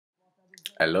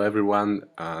Hello everyone,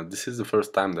 this is the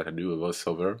first time that I do a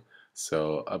voiceover,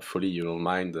 so hopefully you don't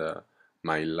mind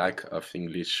my lack of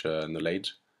English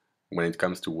knowledge when it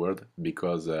comes to word,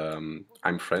 because I'm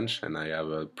French and I have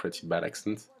a pretty bad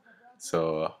accent,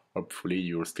 so hopefully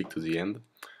you'll stick to the end.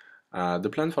 The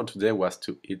plan for today was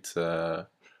to eat 5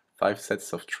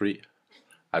 sets of 3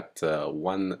 at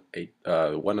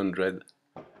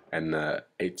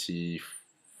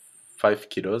 185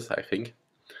 kilos, I think.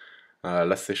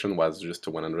 Last session was just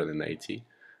 180,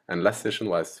 and last session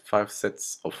was 5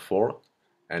 sets of 4,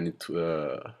 and it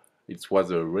was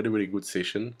a really good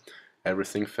session.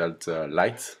 Everything felt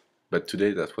light, but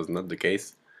today that was not the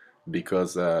case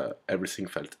because everything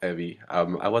felt heavy.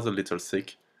 I was a little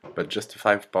sick, but just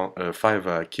a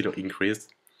 5 kilo increase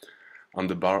on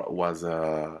the bar was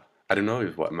I don't know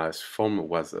if what my form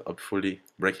was hopefully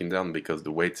breaking down because the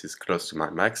weight is close to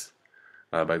my max.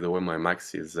 By the way, my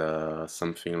max is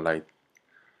something like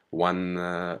one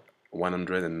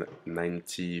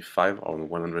 195 or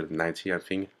 190, I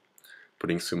think,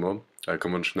 putting sumo.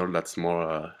 Conventional, that's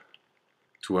more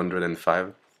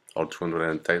 205 or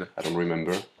 210, I don't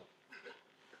remember.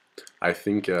 I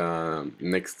think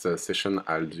next session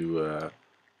I'll do a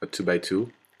 2x2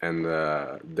 and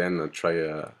then try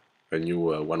a new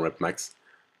 1 rep max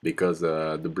because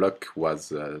the block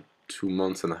was 2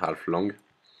 months and a half long,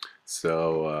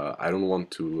 so I don't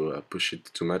want to push it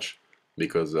too much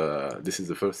because this is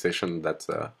the first session that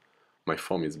my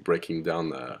form is breaking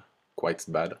down quite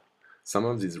bad. Some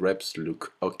of these reps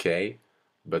look okay,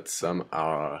 but some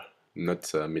are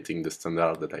not meeting the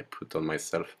standard that I put on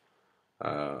myself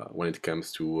when it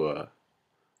comes to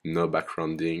no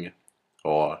backgrounding,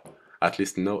 or at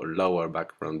least no lower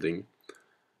backgrounding.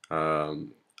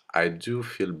 I do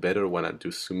feel better when I do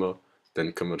sumo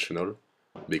than conventional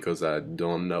because I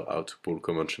don't know how to pull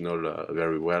conventional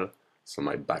very well, so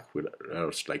my back will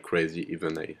hurt like crazy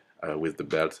even with the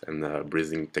belt and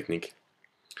breathing technique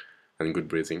and good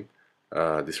breathing.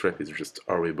 This rep is just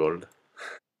horrible.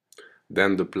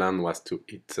 Then the plan was to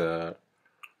hit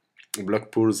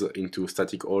block pulls into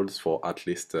static holds for at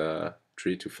least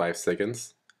 3 to 5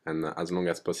 seconds and as long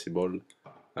as possible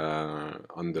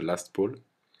on the last pull.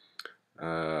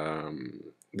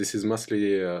 This is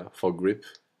mostly for grip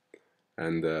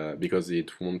and because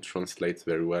it won't translate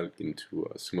very well into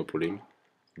sumo pulling,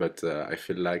 but I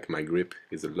feel like my grip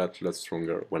is a lot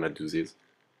stronger when I do this,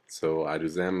 so I do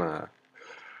them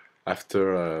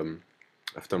after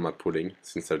after my pulling,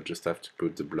 since I just have to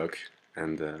put the block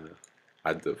and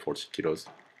add the 40 kilos,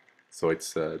 so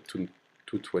it's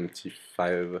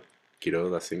 225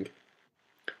 kilos, I think.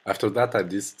 After that I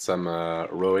did some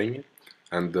rowing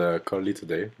and called it a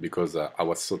day because I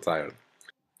was so tired.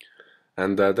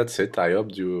 And that's it. I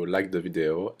hope you liked the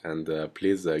video, and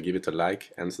please give it a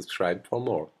like and subscribe for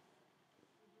more.